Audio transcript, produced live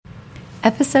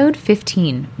Episode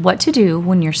 15, What to Do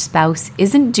When Your Spouse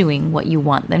Isn't Doing What You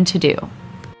Want Them to Do.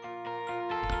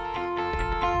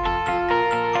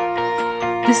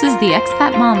 This is the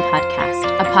Expat Mom Podcast,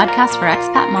 a podcast for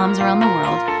expat moms around the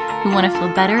world who want to feel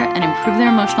better and improve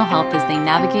their emotional health as they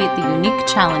navigate the unique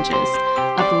challenges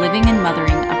of living and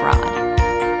mothering abroad.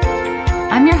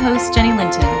 I'm your host, Jenny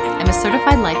Linton. I'm a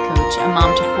certified life coach, a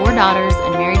mom to 4 daughters,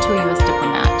 and married to a U.S.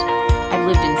 diplomat. I've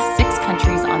lived in 6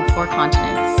 countries on 4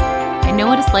 continents. I know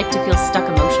what it's like to feel stuck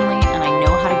emotionally, and I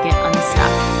know how to get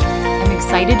unstuck. I'm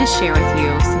excited to share with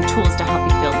you some tools to help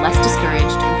you feel less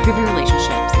discouraged, improve your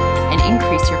relationships, and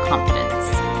increase your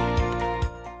confidence.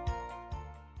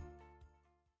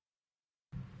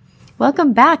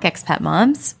 Welcome back, expat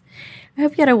moms. I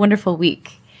hope you had a wonderful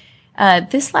week.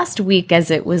 This last week, as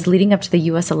it was leading up to the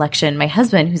U.S. election, my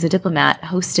husband, who's a diplomat,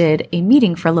 hosted a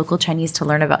meeting for local Chinese to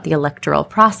learn about the electoral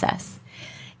process.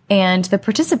 And the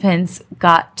participants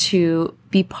got to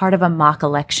be part of a mock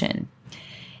election.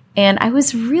 And I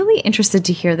was really interested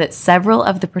to hear that several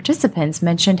of the participants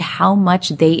mentioned how much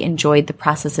they enjoyed the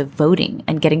process of voting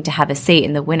and getting to have a say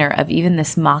in the winner of even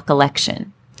this mock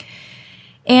election.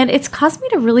 And it's caused me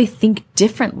to really think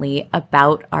differently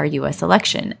about our U.S.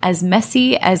 election. As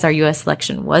messy as our U.S.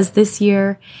 election was this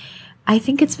year, I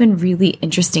think it's been really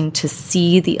interesting to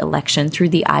see the election through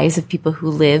the eyes of people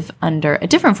who live under a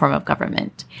different form of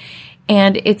government.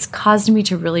 And it's caused me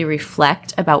to really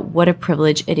reflect about what a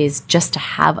privilege it is just to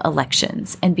have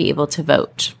elections and be able to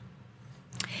vote.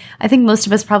 I think most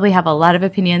of us probably have a lot of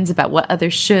opinions about what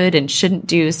others should and shouldn't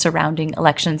do surrounding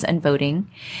elections and voting.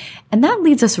 And that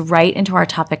leads us right into our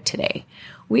topic today.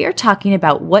 We are talking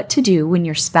about what to do when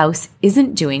your spouse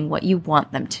isn't doing what you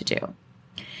want them to do.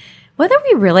 Whether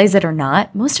we realize it or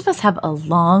not, most of us have a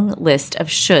long list of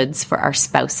shoulds for our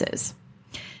spouses.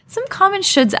 Some common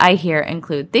shoulds I hear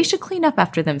include, they should clean up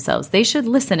after themselves, they should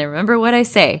listen and remember what I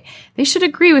say, they should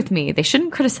agree with me, they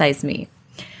shouldn't criticize me.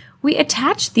 We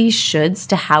attach these shoulds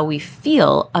to how we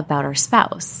feel about our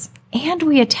spouse, and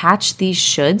we attach these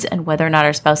shoulds and whether or not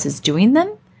our spouse is doing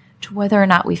them to whether or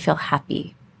not we feel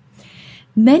happy.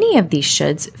 Many of these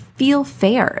shoulds feel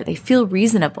fair, they feel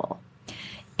reasonable.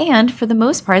 And for the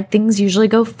most part, things usually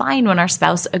go fine when our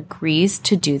spouse agrees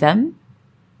to do them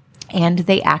and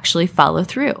they actually follow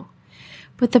through.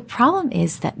 But the problem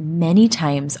is that many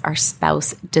times our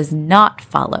spouse does not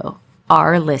follow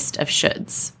our list of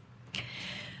shoulds.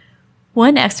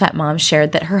 One expat mom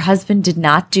shared that her husband did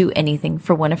not do anything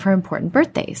for one of her important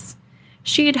birthdays.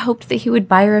 She had hoped that he would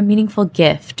buy her a meaningful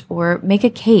gift or make a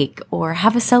cake or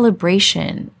have a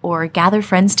celebration or gather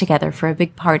friends together for a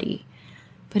big party.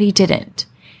 But he didn't.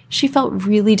 She felt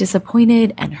really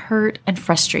disappointed and hurt and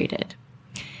frustrated.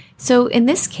 So in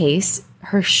this case,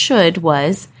 her should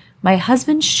was, my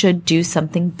husband should do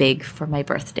something big for my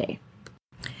birthday.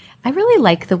 I really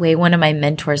like the way one of my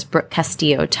mentors, Brooke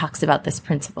Castillo, talks about this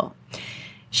principle.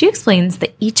 She explains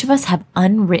that each of us have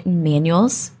unwritten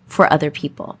manuals for other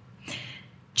people.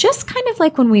 Just kind of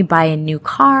like when we buy a new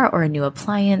car or a new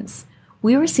appliance,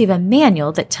 we receive a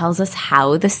manual that tells us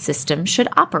how the system should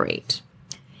operate.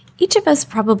 Each of us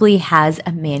probably has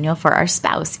a manual for our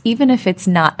spouse, even if it's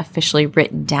not officially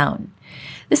written down.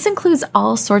 This includes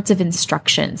all sorts of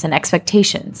instructions and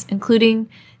expectations, including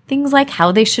things like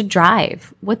how they should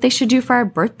drive, what they should do for our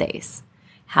birthdays,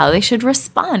 how they should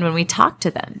respond when we talk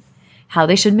to them, how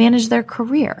they should manage their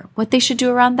career, what they should do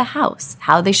around the house,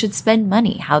 how they should spend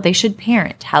money, how they should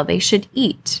parent, how they should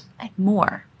eat, and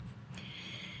more.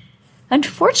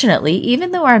 Unfortunately,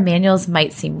 even though our manuals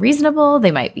might seem reasonable,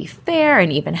 they might be fair and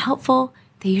even helpful,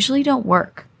 they usually don't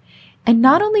work. And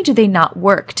not only do they not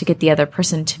work to get the other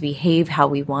person to behave how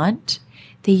we want,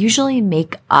 they usually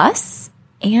make us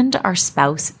and our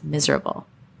spouse miserable.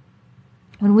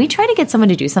 When we try to get someone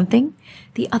to do something,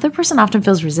 the other person often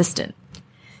feels resistant.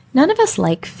 None of us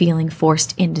like feeling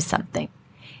forced into something.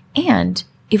 And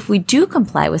if we do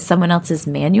comply with someone else's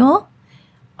manual,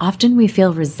 often we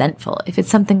feel resentful if it's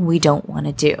something we don't want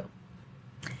to do.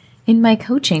 In my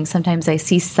coaching, sometimes I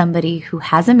see somebody who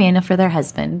has a manual for their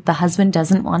husband, the husband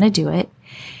doesn't want to do it,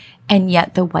 and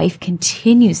yet the wife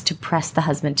continues to press the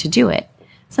husband to do it.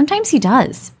 Sometimes he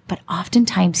does, but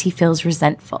oftentimes he feels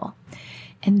resentful.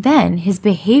 And then his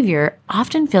behavior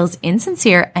often feels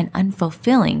insincere and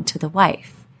unfulfilling to the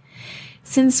wife.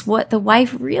 Since what the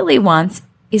wife really wants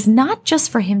is not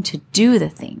just for him to do the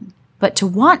thing, but to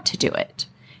want to do it.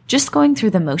 Just going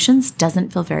through the motions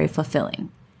doesn't feel very fulfilling.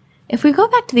 If we go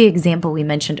back to the example we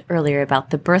mentioned earlier about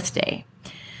the birthday,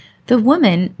 the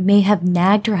woman may have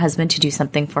nagged her husband to do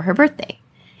something for her birthday,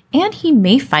 and he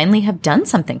may finally have done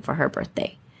something for her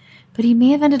birthday. but he may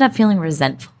have ended up feeling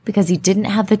resentful because he didn't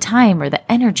have the time or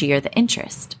the energy or the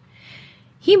interest.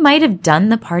 He might have done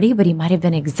the party, but he might have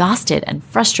been exhausted and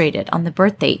frustrated on the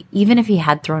birthday, even if he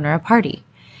had thrown her a party.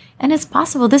 And it's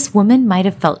possible this woman might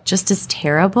have felt just as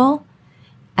terrible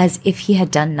as if he had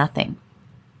done nothing.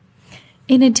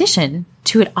 In addition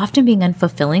to it often being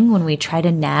unfulfilling when we try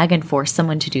to nag and force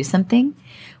someone to do something,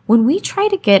 when we try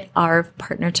to get our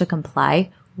partner to comply,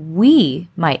 we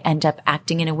might end up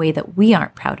acting in a way that we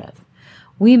aren't proud of.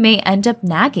 We may end up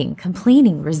nagging,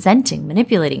 complaining, resenting,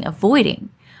 manipulating, avoiding,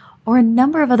 or a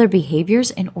number of other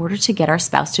behaviors in order to get our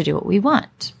spouse to do what we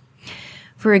want.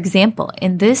 For example,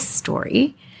 in this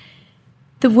story,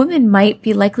 the woman might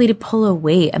be likely to pull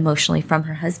away emotionally from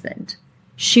her husband.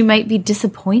 She might be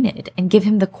disappointed and give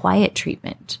him the quiet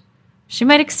treatment. She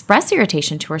might express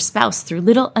irritation to her spouse through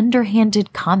little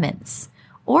underhanded comments,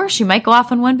 or she might go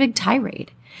off on one big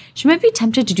tirade. She might be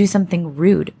tempted to do something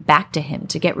rude back to him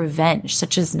to get revenge,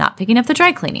 such as not picking up the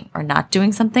dry cleaning or not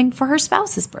doing something for her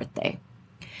spouse's birthday.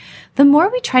 The more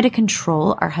we try to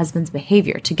control our husband's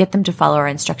behavior to get them to follow our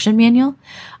instruction manual,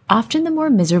 often the more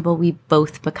miserable we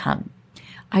both become.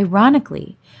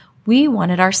 Ironically, we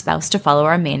wanted our spouse to follow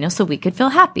our manual so we could feel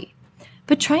happy.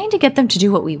 But trying to get them to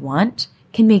do what we want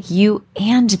can make you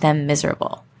and them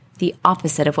miserable, the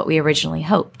opposite of what we originally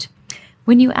hoped.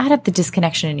 When you add up the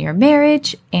disconnection in your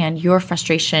marriage and your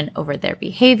frustration over their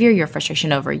behavior, your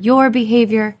frustration over your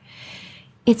behavior,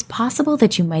 it's possible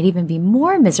that you might even be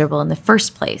more miserable in the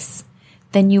first place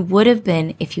than you would have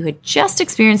been if you had just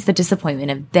experienced the disappointment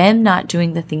of them not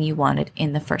doing the thing you wanted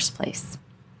in the first place.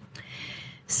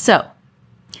 So,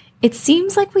 it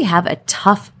seems like we have a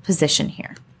tough position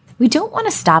here. We don't want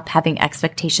to stop having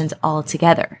expectations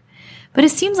altogether. But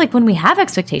it seems like when we have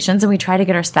expectations and we try to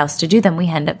get our spouse to do them, we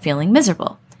end up feeling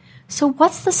miserable. So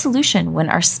what's the solution when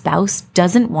our spouse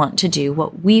doesn't want to do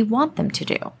what we want them to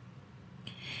do?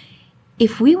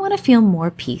 If we want to feel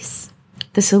more peace,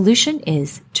 the solution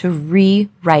is to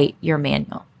rewrite your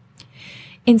manual.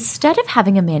 Instead of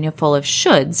having a manual full of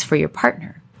shoulds for your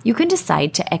partner, you can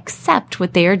decide to accept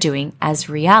what they are doing as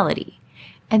reality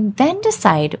and then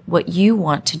decide what you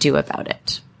want to do about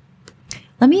it.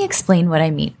 Let me explain what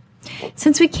I mean.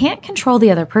 Since we can't control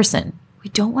the other person, we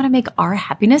don't want to make our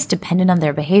happiness dependent on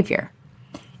their behavior.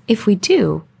 If we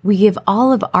do, we give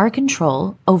all of our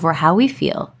control over how we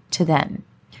feel to them.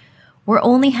 We're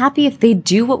only happy if they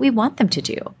do what we want them to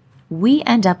do. We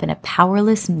end up in a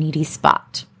powerless, needy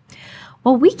spot.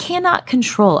 While we cannot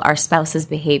control our spouse's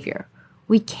behavior,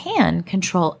 we can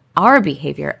control our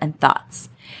behavior and thoughts.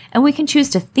 And we can choose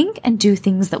to think and do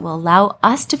things that will allow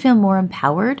us to feel more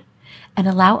empowered and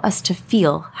allow us to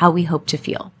feel how we hope to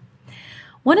feel.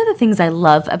 One of the things I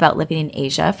love about living in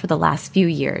Asia for the last few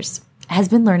years has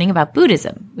been learning about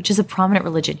Buddhism, which is a prominent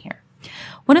religion here.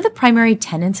 One of the primary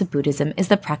tenets of Buddhism is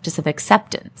the practice of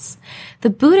acceptance. The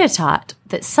Buddha taught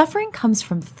that suffering comes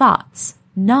from thoughts,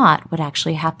 not what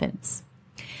actually happens.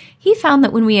 He found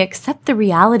that when we accept the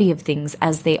reality of things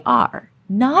as they are,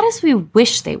 not as we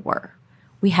wish they were,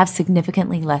 we have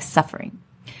significantly less suffering.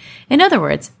 In other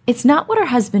words, it's not what our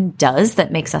husband does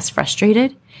that makes us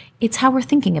frustrated, it's how we're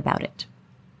thinking about it.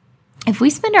 If we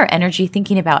spend our energy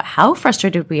thinking about how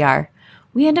frustrated we are,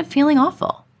 we end up feeling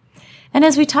awful. And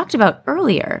as we talked about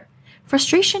earlier,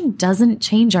 frustration doesn't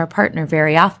change our partner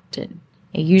very often.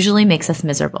 It usually makes us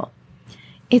miserable.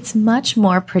 It's much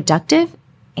more productive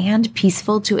and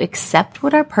peaceful to accept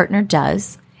what our partner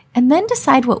does and then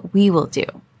decide what we will do.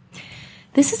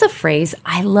 This is a phrase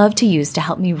I love to use to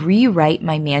help me rewrite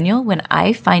my manual when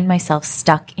I find myself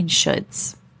stuck in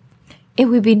shoulds. It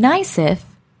would be nice if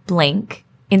blank,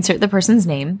 insert the person's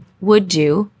name, would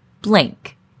do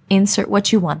blank, insert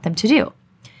what you want them to do.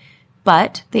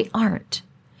 But they aren't.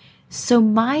 So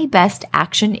my best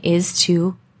action is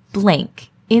to blank,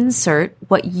 insert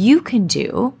what you can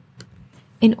do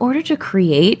in order to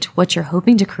create what you're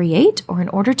hoping to create or in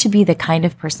order to be the kind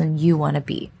of person you want to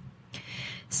be.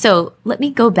 So let me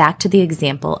go back to the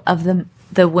example of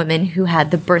the woman who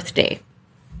had the birthday.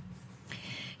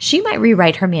 She might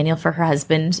rewrite her manual for her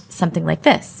husband something like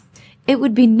this. It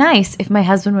would be nice if my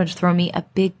husband would throw me a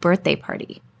big birthday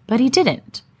party, but he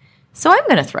didn't. So I'm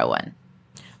going to throw one.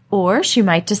 Or she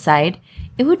might decide,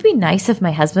 it would be nice if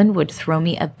my husband would throw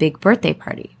me a big birthday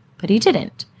party, but he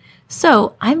didn't.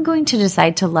 So I'm going to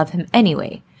decide to love him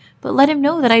anyway, but let him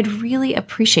know that I'd really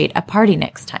appreciate a party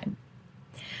next time.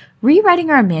 Rewriting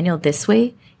our manual this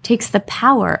way takes the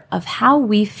power of how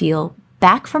we feel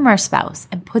back from our spouse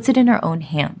and puts it in our own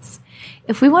hands.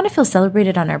 If we want to feel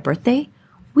celebrated on our birthday,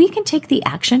 we can take the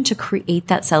action to create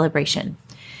that celebration.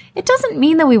 It doesn't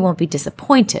mean that we won't be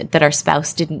disappointed that our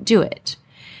spouse didn't do it,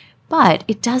 but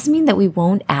it does mean that we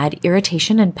won't add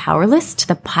irritation and powerless to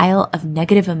the pile of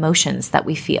negative emotions that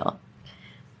we feel.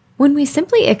 When we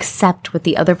simply accept what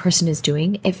the other person is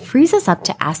doing, it frees us up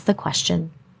to ask the question,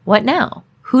 what now?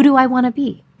 Who do I want to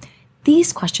be?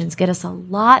 These questions get us a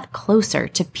lot closer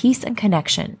to peace and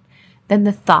connection than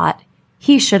the thought,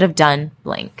 he should have done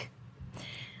blank.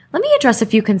 Let me address a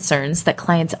few concerns that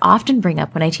clients often bring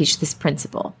up when I teach this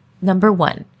principle. Number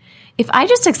 1, if I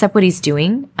just accept what he's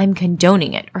doing, I'm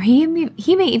condoning it, or he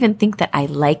may even think that I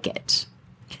like it.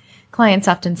 Clients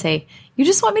often say, you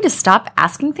just want me to stop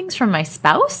asking things from my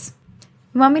spouse?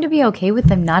 You want me to be okay with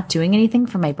them not doing anything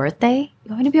for my birthday? You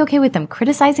want me to be okay with them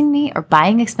criticizing me or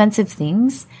buying expensive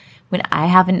things when I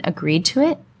haven't agreed to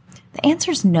it? The answer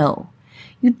is no.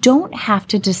 You don't have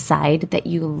to decide that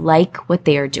you like what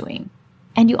they are doing.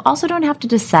 And you also don't have to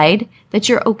decide that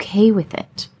you're okay with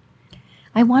it.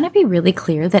 I want to be really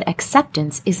clear that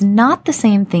acceptance is not the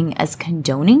same thing as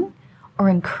condoning or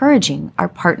encouraging our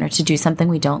partner to do something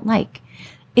we don't like.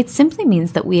 It simply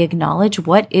means that we acknowledge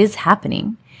what is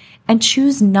happening and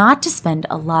choose not to spend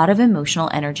a lot of emotional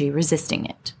energy resisting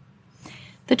it.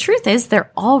 The truth is,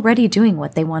 they're already doing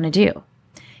what they want to do.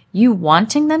 You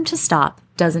wanting them to stop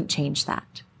doesn't change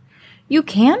that. You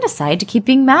can decide to keep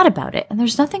being mad about it, and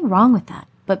there's nothing wrong with that.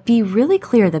 But be really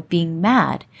clear that being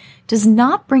mad does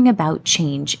not bring about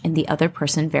change in the other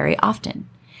person very often.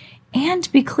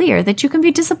 And be clear that you can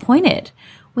be disappointed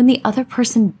when the other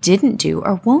person didn't do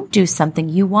or won't do something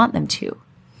you want them to.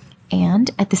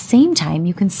 And at the same time,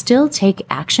 you can still take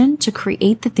action to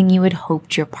create the thing you had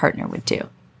hoped your partner would do.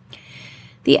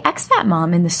 The expat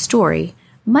mom in the story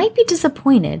might be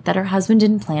disappointed that her husband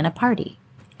didn't plan a party,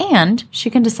 and she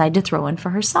can decide to throw one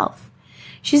for herself.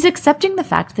 She's accepting the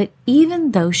fact that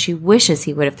even though she wishes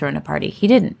he would have thrown a party, he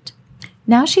didn't.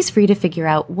 Now she's free to figure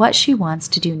out what she wants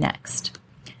to do next.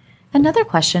 Another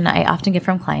question I often get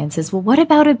from clients is, well, what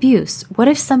about abuse? What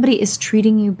if somebody is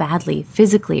treating you badly,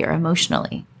 physically or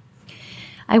emotionally?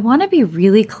 I want to be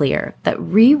really clear that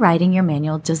rewriting your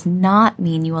manual does not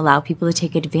mean you allow people to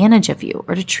take advantage of you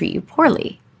or to treat you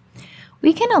poorly.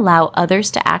 We can allow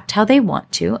others to act how they want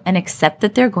to and accept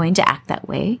that they're going to act that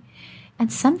way.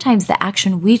 And sometimes the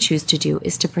action we choose to do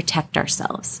is to protect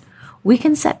ourselves. We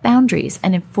can set boundaries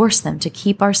and enforce them to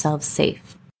keep ourselves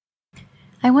safe.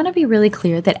 I want to be really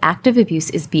clear that active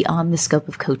abuse is beyond the scope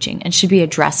of coaching and should be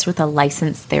addressed with a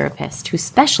licensed therapist who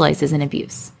specializes in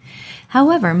abuse.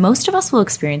 However, most of us will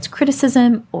experience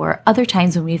criticism or other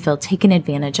times when we feel taken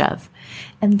advantage of.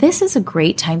 And this is a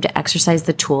great time to exercise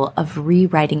the tool of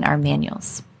rewriting our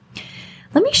manuals.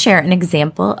 Let me share an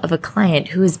example of a client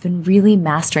who has been really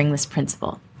mastering this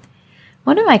principle.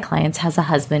 One of my clients has a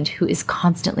husband who is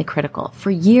constantly critical.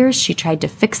 For years, she tried to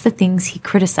fix the things he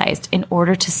criticized in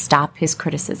order to stop his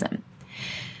criticism.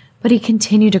 But he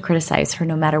continued to criticize her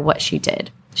no matter what she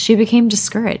did. She became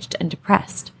discouraged and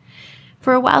depressed.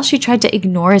 For a while, she tried to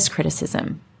ignore his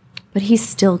criticism, but he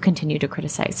still continued to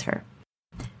criticize her.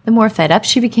 The more fed up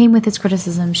she became with his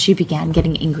criticism, she began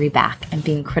getting angry back and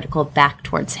being critical back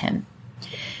towards him.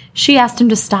 She asked him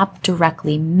to stop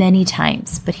directly many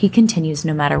times, but he continues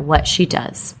no matter what she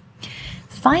does.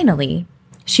 Finally,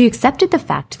 she accepted the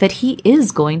fact that he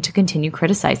is going to continue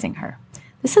criticizing her.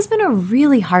 This has been a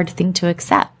really hard thing to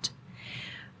accept.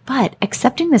 But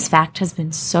accepting this fact has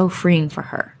been so freeing for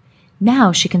her.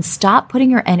 Now she can stop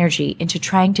putting her energy into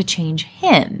trying to change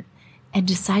him and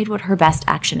decide what her best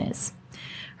action is.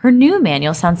 Her new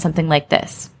manual sounds something like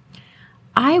this.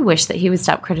 I wish that he would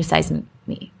stop criticizing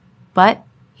me, but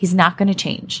he's not going to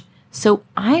change. So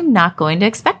I'm not going to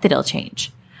expect that he'll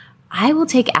change. I will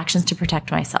take actions to protect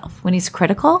myself. When he's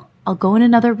critical, I'll go in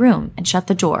another room and shut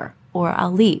the door, or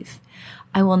I'll leave.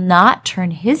 I will not turn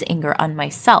his anger on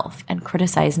myself and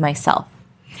criticize myself.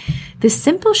 This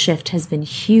simple shift has been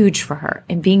huge for her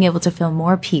in being able to feel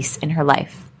more peace in her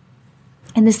life.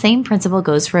 And the same principle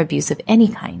goes for abuse of any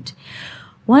kind.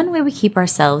 One way we keep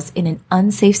ourselves in an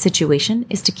unsafe situation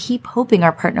is to keep hoping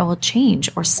our partner will change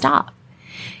or stop.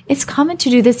 It's common to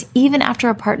do this even after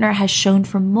a partner has shown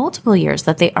for multiple years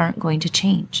that they aren't going to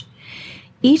change.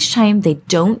 Each time they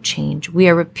don't change, we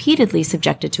are repeatedly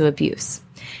subjected to abuse.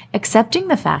 Accepting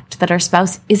the fact that our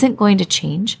spouse isn't going to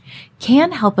change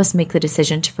can help us make the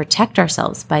decision to protect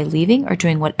ourselves by leaving or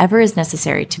doing whatever is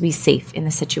necessary to be safe in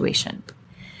the situation.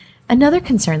 Another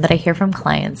concern that I hear from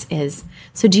clients is,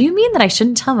 so do you mean that I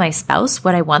shouldn't tell my spouse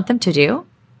what I want them to do?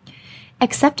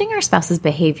 Accepting our spouse's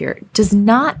behavior does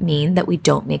not mean that we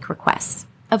don't make requests.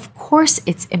 Of course,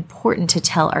 it's important to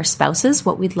tell our spouses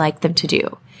what we'd like them to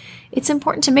do. It's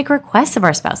important to make requests of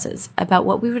our spouses about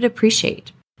what we would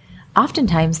appreciate.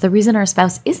 Oftentimes, the reason our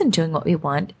spouse isn't doing what we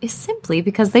want is simply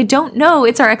because they don't know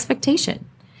it's our expectation.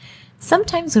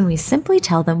 Sometimes when we simply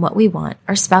tell them what we want,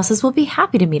 our spouses will be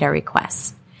happy to meet our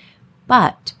requests.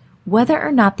 But whether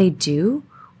or not they do,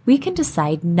 we can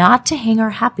decide not to hang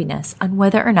our happiness on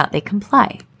whether or not they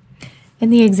comply. In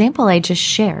the example I just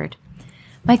shared,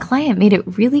 my client made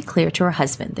it really clear to her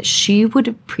husband that she would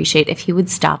appreciate if he would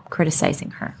stop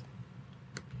criticizing her.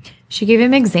 She gave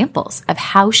him examples of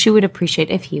how she would appreciate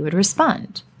if he would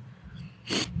respond.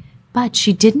 But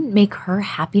she didn't make her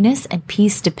happiness and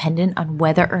peace dependent on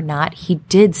whether or not he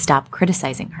did stop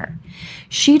criticizing her.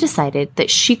 She decided that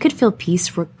she could feel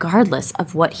peace regardless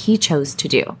of what he chose to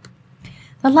do.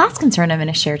 The last concern I'm going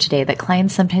to share today that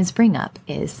clients sometimes bring up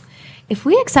is, if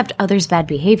we accept others' bad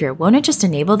behavior, won't it just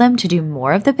enable them to do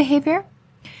more of the behavior?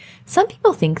 Some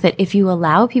people think that if you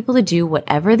allow people to do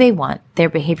whatever they want, their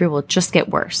behavior will just get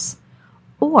worse.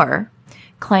 Or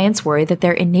clients worry that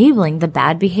they're enabling the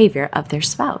bad behavior of their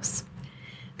spouse.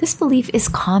 This belief is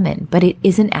common, but it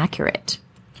isn't accurate.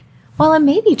 While it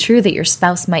may be true that your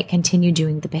spouse might continue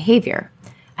doing the behavior,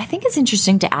 I think it's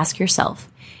interesting to ask yourself,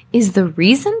 is the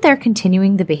reason they're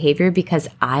continuing the behavior because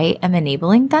I am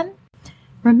enabling them?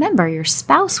 Remember, your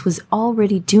spouse was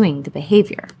already doing the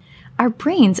behavior. Our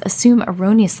brains assume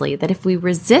erroneously that if we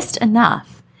resist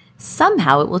enough,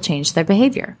 somehow it will change their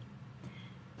behavior.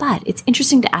 But it's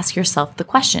interesting to ask yourself the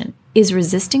question, is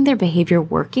resisting their behavior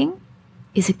working?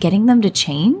 Is it getting them to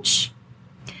change?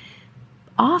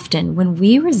 Often, when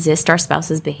we resist our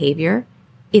spouse's behavior,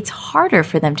 it's harder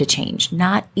for them to change,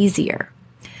 not easier.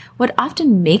 What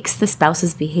often makes the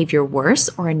spouse's behavior worse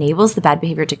or enables the bad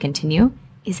behavior to continue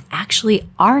is actually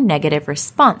our negative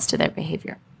response to their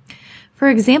behavior. For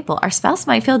example, our spouse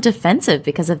might feel defensive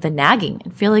because of the nagging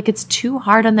and feel like it's too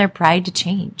hard on their pride to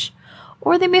change.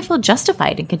 Or they may feel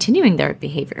justified in continuing their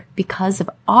behavior because of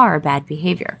our bad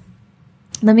behavior.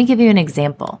 Let me give you an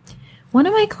example. One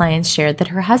of my clients shared that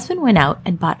her husband went out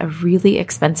and bought a really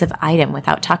expensive item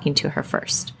without talking to her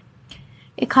first.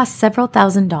 It cost several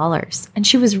 $1,000s, and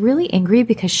she was really angry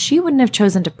because she wouldn't have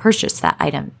chosen to purchase that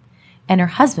item, and her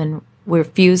husband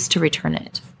refused to return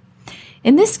it.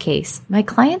 In this case, my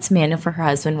client's manual for her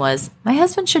husband was, "My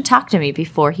husband should talk to me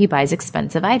before he buys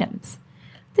expensive items."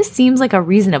 This seems like a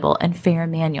reasonable and fair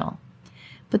manual.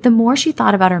 But the more she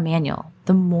thought about her manual,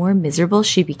 the more miserable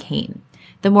she became,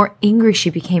 the more angry she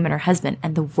became at her husband,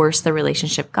 and the worse the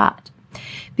relationship got.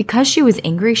 Because she was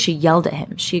angry, she yelled at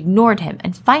him, she ignored him,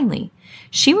 and finally,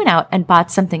 she went out and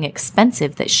bought something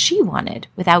expensive that she wanted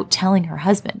without telling her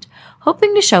husband,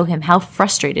 hoping to show him how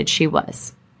frustrated she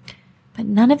was. But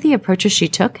none of the approaches she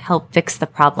took helped fix the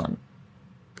problem.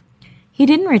 He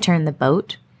didn't return the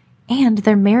boat, and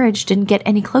their marriage didn't get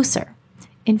any closer.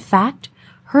 In fact,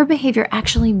 her behavior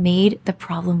actually made the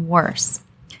problem worse.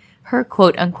 Her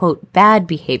quote-unquote bad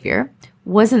behavior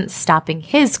wasn't stopping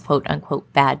his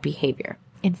quote-unquote bad behavior.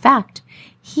 In fact,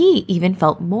 he even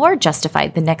felt more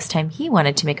justified the next time he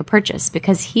wanted to make a purchase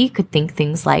because he could think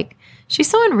things like, "She's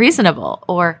so unreasonable,"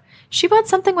 or "She bought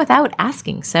something without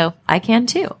asking, so I can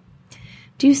too."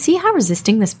 Do you see how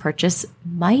resisting this purchase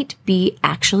might be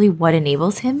actually what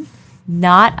enables him,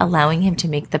 not allowing him to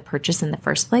make the purchase in the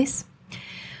first place?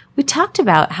 We talked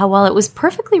about how while it was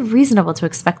perfectly reasonable to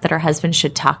expect that her husband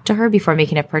should talk to her before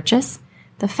making a purchase,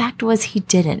 the fact was he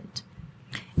didn't.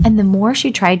 And the more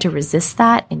she tried to resist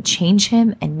that and change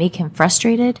him and make him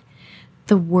frustrated,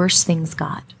 the worse things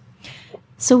got.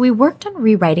 So we worked on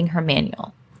rewriting her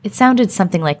manual. It sounded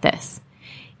something like this.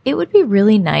 "It would be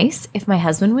really nice if my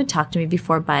husband would talk to me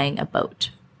before buying a boat,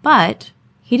 but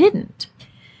he didn't.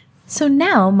 So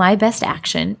now my best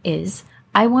action is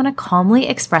I want to calmly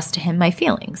express to him my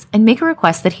feelings and make a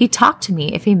request that he talk to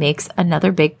me if he makes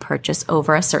another big purchase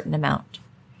over a certain amount."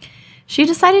 She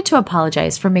decided to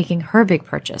apologize for making her big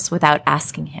purchase without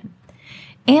asking him.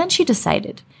 And she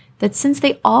decided that since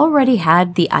they already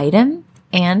had the item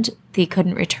and they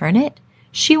couldn't return it,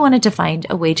 she wanted to find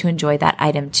a way to enjoy that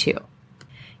item too.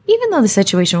 Even though the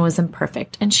situation was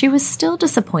imperfect and she was still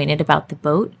disappointed about the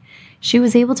boat, she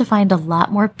was able to find a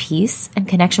lot more peace and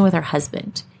connection with her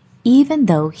husband, even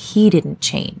though he didn't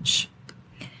change.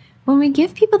 When we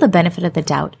give people the benefit of the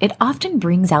doubt, it often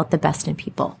brings out the best in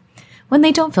people. When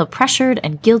they don't feel pressured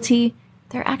and guilty,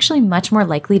 they're actually much more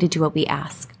likely to do what we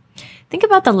ask. Think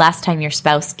about the last time your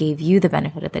spouse gave you the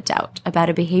benefit of the doubt about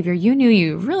a behavior you knew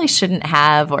you really shouldn't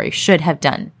have or should have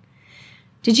done.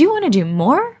 Did you want to do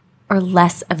more or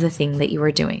less of the thing that you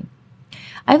were doing?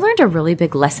 I learned a really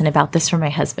big lesson about this from my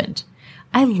husband.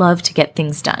 I love to get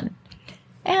things done.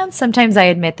 And sometimes I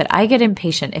admit that I get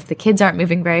impatient if the kids aren't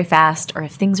moving very fast or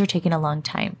if things are taking a long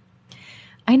time.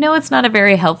 I know it's not a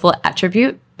very helpful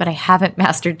attribute, but I haven't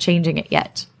mastered changing it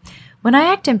yet. When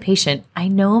I act impatient, I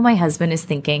know my husband is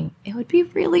thinking, "It would be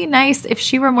really nice if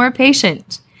she were more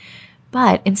patient."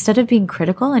 But instead of being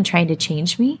critical and trying to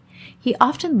change me, he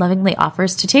often lovingly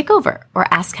offers to take over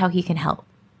or ask how he can help.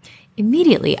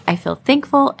 Immediately, I feel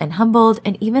thankful and humbled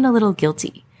and even a little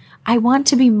guilty. I want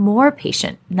to be more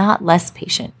patient, not less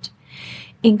patient.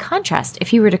 In contrast, if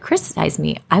he were to criticize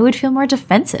me, I would feel more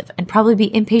defensive and probably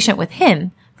be impatient with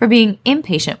him for being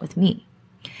impatient with me.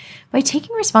 By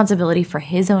taking responsibility for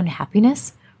his own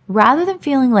happiness, rather than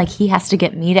feeling like he has to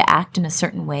get me to act in a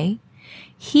certain way,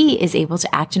 he is able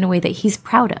to act in a way that he's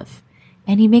proud of,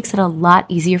 and he makes it a lot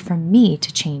easier for me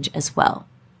to change as well.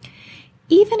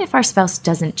 Even if our spouse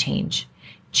doesn't change,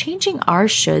 changing our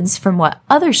shoulds from what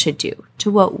others should do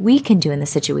to what we can do in the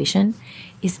situation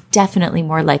is definitely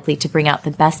more likely to bring out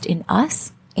the best in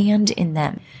us and in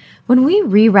them. When we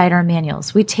rewrite our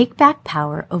manuals, we take back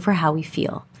power over how we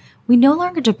feel. We no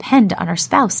longer depend on our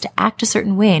spouse to act a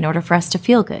certain way in order for us to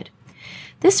feel good.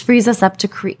 This frees us up to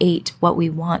create what we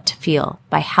want to feel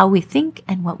by how we think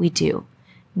and what we do,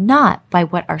 not by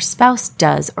what our spouse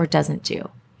does or doesn't do.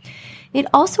 It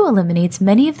also eliminates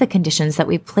many of the conditions that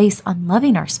we place on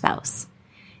loving our spouse,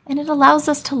 and it allows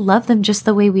us to love them just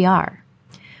the way we are.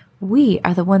 We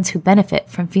are the ones who benefit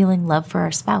from feeling love for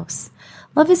our spouse.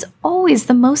 Love is always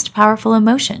the most powerful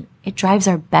emotion. It drives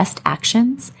our best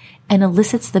actions and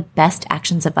elicits the best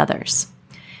actions of others.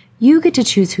 You get to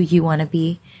choose who you want to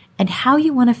be and how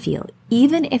you want to feel,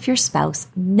 even if your spouse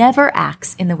never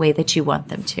acts in the way that you want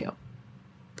them to.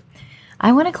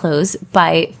 I want to close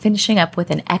by finishing up with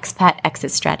an expat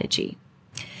exit strategy.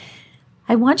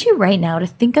 I want you right now to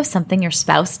think of something your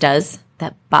spouse does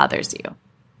that bothers you.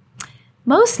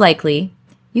 Most likely,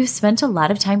 you've spent a lot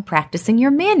of time practicing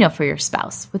your manual for your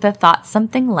spouse with a thought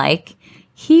something like,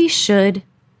 he should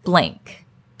blank.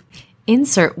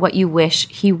 Insert what you wish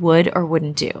he would or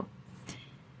wouldn't do.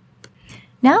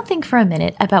 Now think for a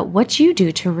minute about what you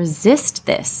do to resist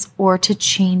this or to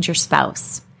change your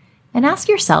spouse. And ask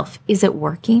yourself, is it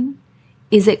working?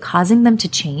 Is it causing them to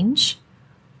change?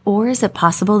 Or is it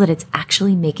possible that it's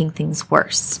actually making things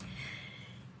worse?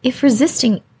 If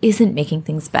resisting isn't making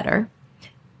things better,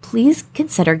 please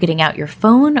consider getting out your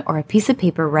phone or a piece of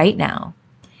paper right now.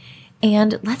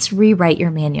 And let's rewrite your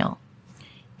manual.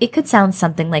 It could sound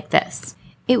something like this.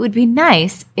 It would be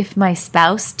nice if my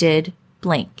spouse did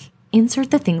blank.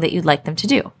 Insert the thing that you'd like them to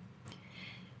do.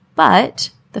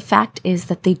 But the fact is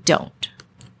that they don't.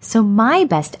 So my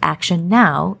best action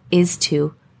now is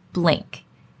to blank.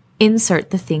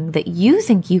 Insert the thing that you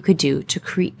think you could do to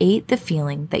create the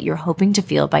feeling that you're hoping to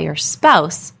feel by your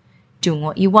spouse doing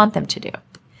what you want them to do.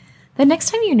 The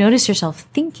next time you notice yourself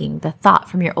thinking the thought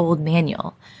from your old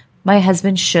manual, my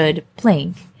husband should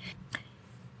blank,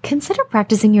 consider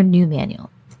practicing your new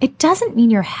manual. It doesn't mean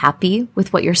you're happy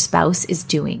with what your spouse is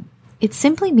doing. It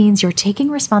simply means you're taking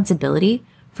responsibility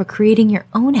for creating your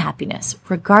own happiness,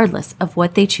 regardless of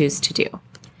what they choose to do.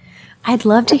 I'd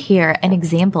love to hear an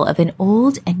example of an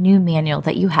old and new manual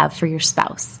that you have for your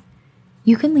spouse.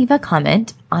 You can leave a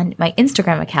comment on my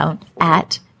Instagram account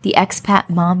at the Expat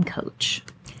Mom Coach.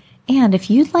 And if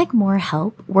you'd like more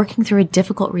help working through a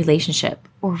difficult relationship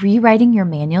or rewriting your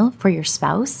manual for your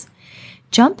spouse,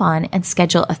 jump on and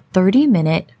schedule a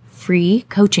 30-minute free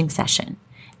coaching session,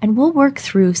 and we'll work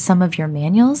through some of your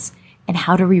manuals and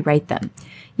how to rewrite them.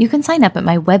 You can sign up at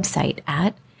my website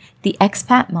at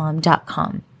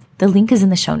theexpatmom.com. The link is in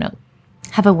the show notes.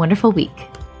 Have a wonderful week.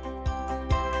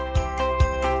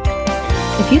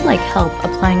 If you'd like help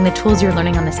applying the tools you're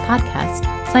learning on this podcast,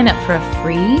 sign up for a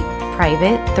free,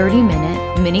 private,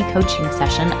 30-minute mini coaching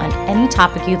session on any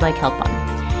topic you'd like help on.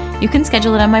 You can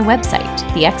schedule it on my website,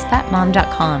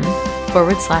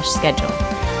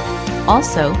 theexpatmom.com/schedule.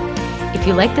 Also, if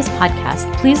you like this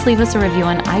podcast, please leave us a review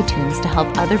on iTunes to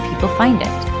help other people find it.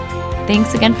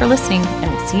 Thanks again for listening, and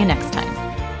we'll see you next time.